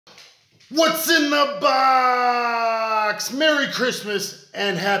What's in the box? Merry Christmas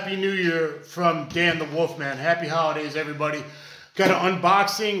and Happy New Year from Dan the Wolfman. Happy holidays, everybody. Got an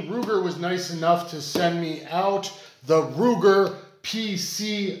unboxing. Ruger was nice enough to send me out the Ruger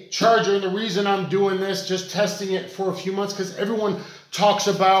PC charger. And the reason I'm doing this, just testing it for a few months, because everyone talks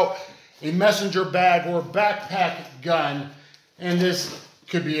about a messenger bag or backpack gun. And this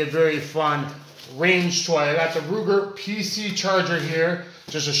could be a very fun range toy. I got the Ruger PC charger here.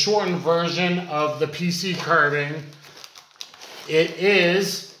 Just a shortened version of the PC carbine. It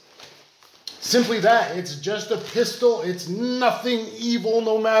is simply that. It's just a pistol. It's nothing evil,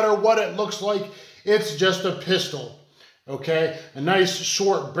 no matter what it looks like. It's just a pistol. Okay? A nice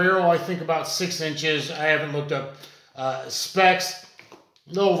short barrel, I think about 6 inches. I haven't looked up specs.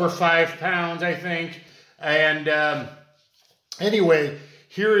 Over 5 pounds, I think. And anyway,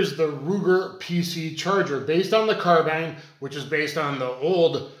 here is the Ruger PC charger, based on the carbine, which is based on the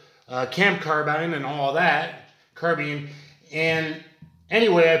old camp carbine and all that, carbine. And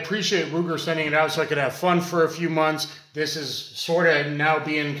anyway, I appreciate Ruger sending it out so I could have fun for a few months. This is sort of now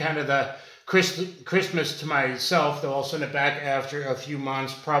being kind of the Christmas to myself, though I'll send it back after a few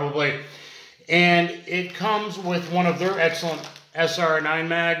months probably. And it comes with one of their excellent SR9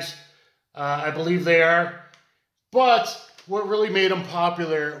 mags, I believe they are. But what really made them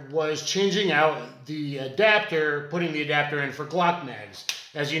popular was changing out the adapter, putting the adapter in for Glock mags.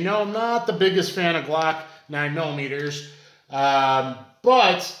 As you know, I'm not the biggest fan of Glock 9mm,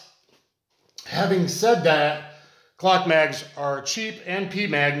 but having said that, Glock mags are cheap, and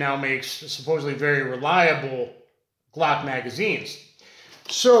PMag now makes supposedly very reliable Glock magazines.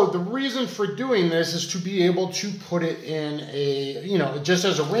 So the reason for doing this is to be able to put it in a, just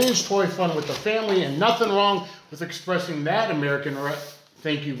as a range toy, fun with the family, and nothing wrong with expressing that American.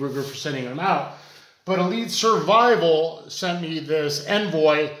 Thank you, Ruger, for sending them out. But Elite Survival sent me this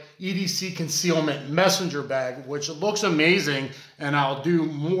Envoy EDC concealment messenger bag, which looks amazing, and I'll do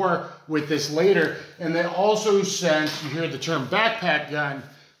more with this later. And they also sent, you hear the term backpack gun,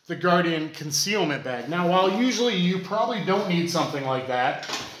 the Guardian concealment bag. Now, while usually you probably don't need something like that,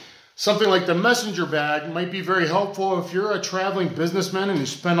 something like the messenger bag might be very helpful if you're a traveling businessman and you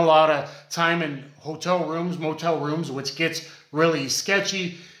spend a lot of time in hotel rooms, motel rooms, which gets really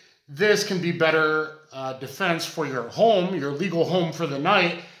sketchy. This can be better defense for your home, your legal home for the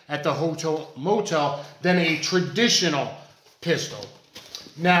night at the hotel, motel, than a traditional pistol.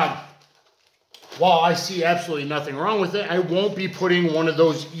 Now, while I see absolutely nothing wrong with it, I won't be putting one of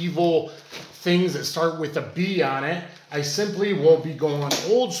those evil things that start with a B on it. I simply will be going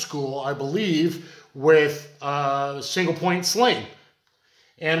old school, I believe, with a single point sling.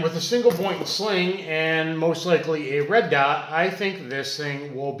 And with a single point sling and most likely a red dot, I think this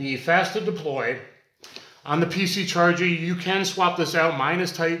thing will be fast to deploy. On the PC charger, you can swap this out. Mine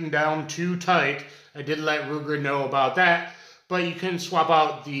is tightened down too tight. I did let Ruger know about that. But you can swap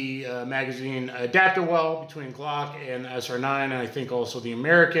out the magazine adapter well between Glock and SR9, and I think also the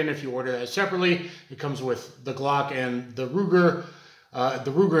American if you order that separately. It comes with the Glock and the Ruger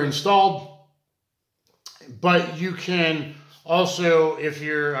installed. But you can also, if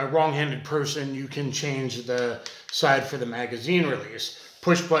you're a wrong-handed person, you can change the side for the magazine release.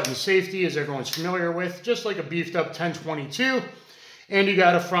 Push button safety, as everyone's familiar with, just like a beefed up 1022. And you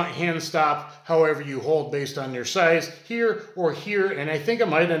got a front hand stop, however you hold based on your size, here or here. And I think I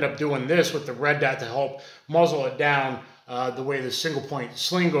might end up doing this with the red dot to help muzzle it down the way the single point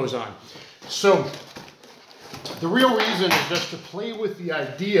sling goes on. So the real reason is just to play with the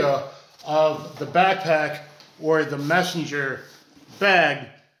idea of the backpack or the messenger bag.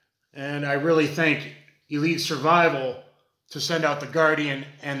 And I really thank Elite Survival to send out the Guardian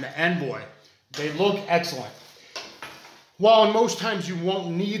and the Envoy. They look excellent. While most times you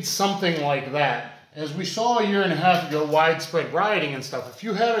won't need something like that, as we saw a year and a half ago, widespread rioting and stuff, if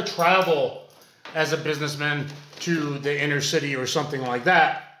you had to travel as a businessman to the inner city or something like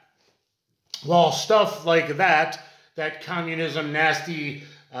that, well, stuff like that communism, nasty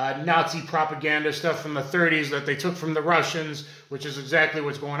Nazi propaganda stuff from the 30s that they took from the Russians, which is exactly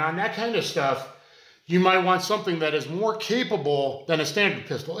what's going on, that kind of stuff, you might want something that is more capable than a standard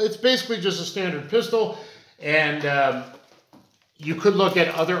pistol. It's basically just a standard pistol, and you could look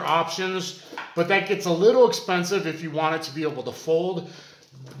at other options, but that gets a little expensive if you want it to be able to fold.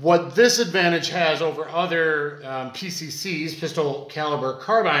 What this advantage has over other PCCs, pistol caliber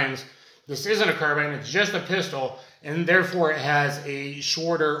carbines, this isn't a carbine, it's just a pistol, and therefore it has a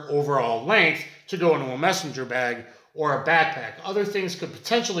shorter overall length to go into a messenger bag or a backpack. Other things could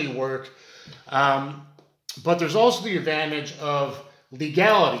potentially work, but there's also the advantage of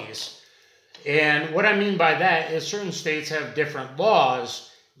legalities. And what I mean by that is certain states have different laws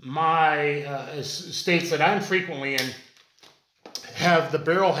my states that I'm frequently in have the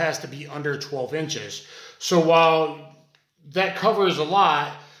barrel has to be under 12 inches. So while that covers a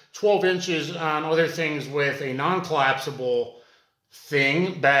lot, 12 inches on other things with a non-collapsible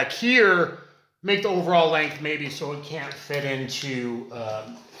thing back here make the overall length maybe so it can't fit into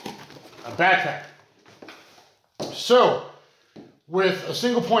a backpack. So with a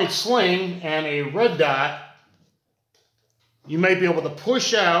single point sling and a red dot, you might be able to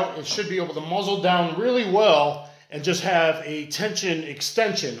push out. It should be able to muzzle down really well and just have a tension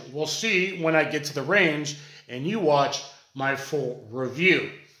extension. We'll see when I get to the range and you watch my full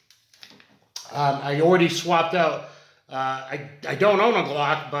review. I already swapped out, I don't own a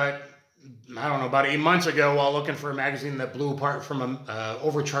Glock, but I don't know, about 8 months ago while looking for a magazine that blew apart from an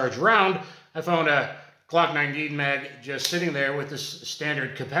overcharged round, I found a Glock 19 mag just sitting there with this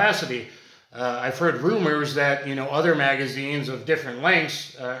standard capacity. I've heard rumors that, you know, other magazines of different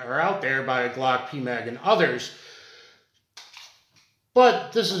lengths are out there by Glock, PMag, and others.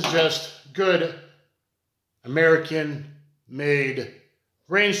 But this is just good American-made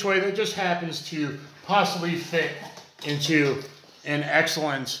range toy that just happens to possibly fit into an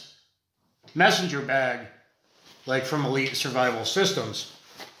excellent messenger bag, like from Elite Survival Systems.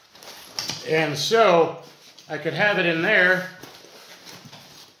 And so I could have it in there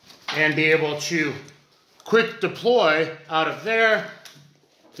and be able to quick deploy out of there.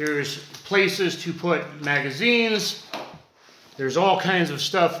 There's places to put magazines. There's all kinds of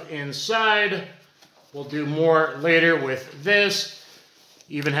stuff inside. We'll do more later with this.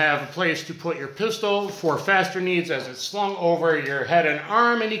 Even have a place to put your pistol for faster needs as it's slung over your head and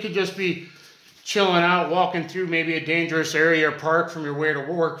arm, and you could just be chilling out, walking through maybe a dangerous area or park from your way to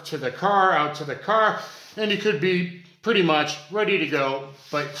work to the car, out to the car, and you could be pretty much ready to go,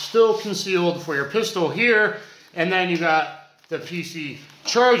 but still concealed for your pistol here. And then you got the PC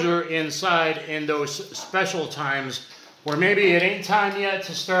charger inside in those special times where maybe it ain't time yet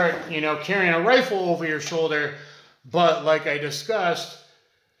to start, you know, carrying a rifle over your shoulder, but like I discussed,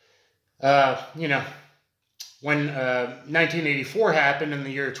 you know, when 1984 happened in the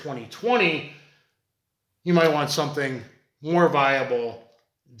year 2020, you might want something more viable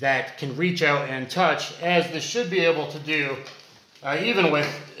that can reach out and touch, as this should be able to do, even with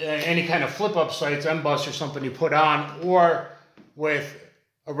any kind of flip-up sights, M-Bus or something you put on, or with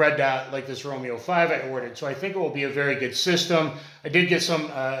a red dot like this Romeo 5 I ordered. So I think it will be a very good system. I did get some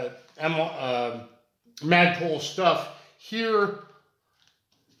Magpul stuff here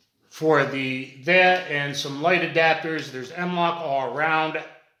for that and some light adapters. There's M-Lock all around.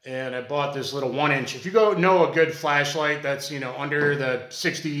 And I bought this little 1-inch. If you know a good flashlight that's, you know, under the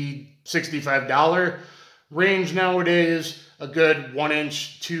 $60, $65 range nowadays, a good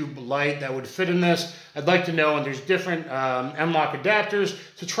 1-inch tube light that would fit in this, I'd like to know. And there's different M-Lock adapters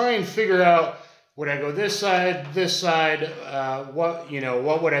to try and figure out, would I go this side, what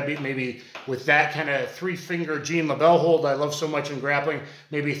would I be, maybe with that kind of 3-finger Jean LaBelle hold I love so much in grappling,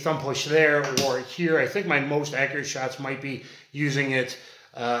 maybe thumb push there or here. I think my most accurate shots might be using it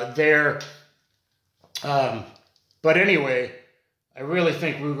there. But anyway, I really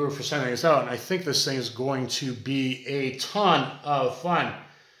thank Ruger for sending this out, and I think this thing is going to be a ton of fun.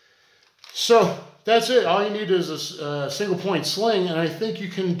 So that's it. All you need is a single point sling, and I think you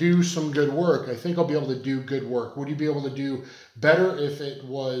can do some good work. I think I'll be able to do good work. Would you be able to do better if it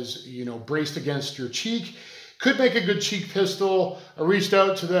was, you know, braced against your cheek? Could make a good cheek pistol. I reached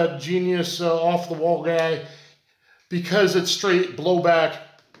out to that genius off-the-wall guy, because it's straight blowback,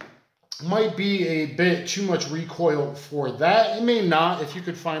 might be a bit too much recoil for that. It may not. If you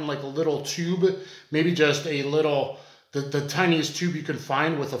could find like a little tube, maybe just a little, the tiniest tube you can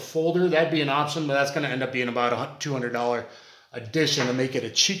find with a folder, that'd be an option, but that's going to end up being about a $200 addition to make it a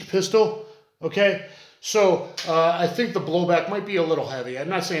cheek pistol. Okay, so I think the blowback might be a little heavy. I'm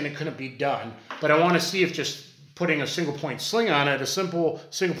not saying it couldn't be done, but I want to see if just putting a single point sling on it, a simple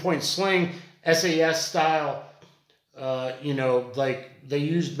single point sling, SAS style, you know, like they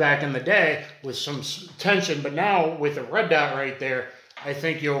used back in the day with some tension, but now with a red dot right there, I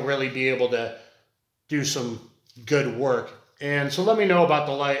think you'll really be able to do some good work. And so let me know about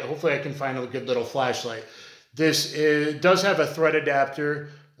the light. Hopefully I can find a good little flashlight. This does have a thread adapter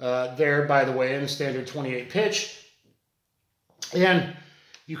there, by the way, in standard 28 pitch. And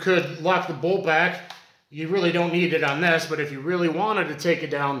you could lock the bolt back. You really don't need it on this, but if you really wanted to take it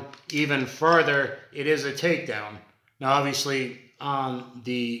down even further, it is a takedown. Now, obviously, on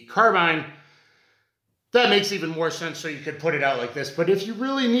the carbine, that makes even more sense, so you could put it out like this. But if you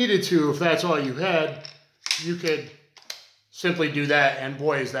really needed to, if that's all you had, you could simply do that, and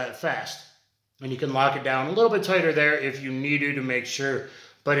boy, is that fast. And you can lock it down a little bit tighter there if you needed to make sure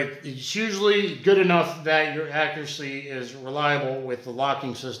but it's usually good enough that your accuracy is reliable with the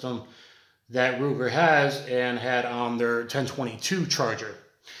locking system that Ruger has and had on their 1022 Charger.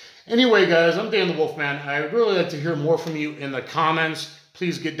 Anyway, guys, I'm Dan the Wolfman. I would really like to hear more from you in the comments.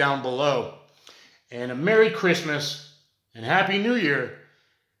 Please get down below. And a Merry Christmas and Happy New Year.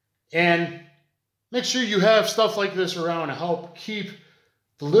 And make sure you have stuff like this around to help keep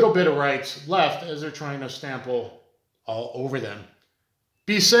the little bit of rights left as they're trying to stample all over them.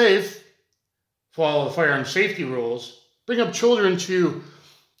 Be safe. Follow the firearm safety rules. Bring up children to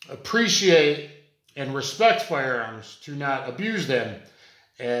appreciate and respect firearms, to not abuse them.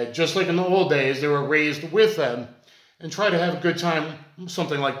 Just like in the old days, they were raised with them. And try to have a good time,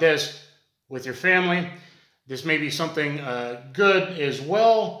 something like this, with your family. This may be something good as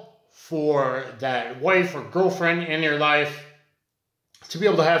well for that wife or girlfriend in your life to be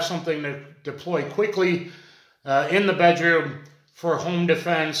able to have something to deploy quickly in the bedroom for home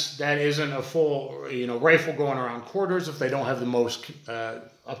defense that isn't a full, rifle going around quarters if they don't have the most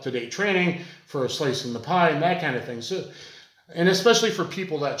up-to-date training for slicing the pie and that kind of thing. So, and especially for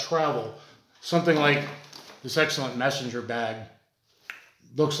people that travel, something like this excellent messenger bag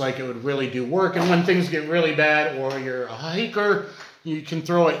looks like it would really do work. And when things get really bad or you're a hiker, you can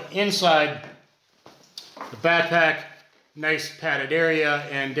throw it inside the backpack, nice padded area,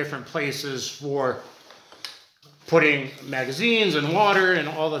 and different places for putting magazines and water and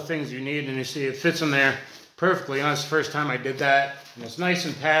all the things you need. And you see it fits in there perfectly. That's the first time I did that. And it's nice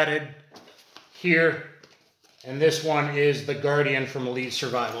and padded here. And this one is the Guardian from Elite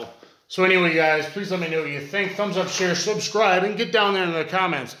Survival. So anyway, guys, please let me know what you think. Thumbs up, share, subscribe, and get down there in the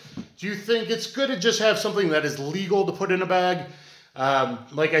comments. Do you think it's good to just have something that is legal to put in a bag?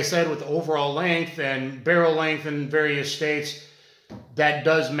 Like I said, with the overall length and barrel length in various states, that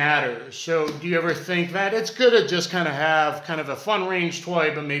does matter. So do you ever think that it's good to just kind of have kind of a fun range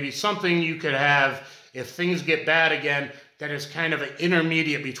toy, but maybe something you could have if things get bad again, that is kind of an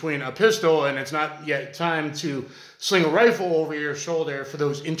intermediate between a pistol and it's not yet time to sling a rifle over your shoulder for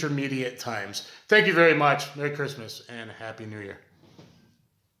those intermediate times. Thank you very much. Merry Christmas and Happy New Year.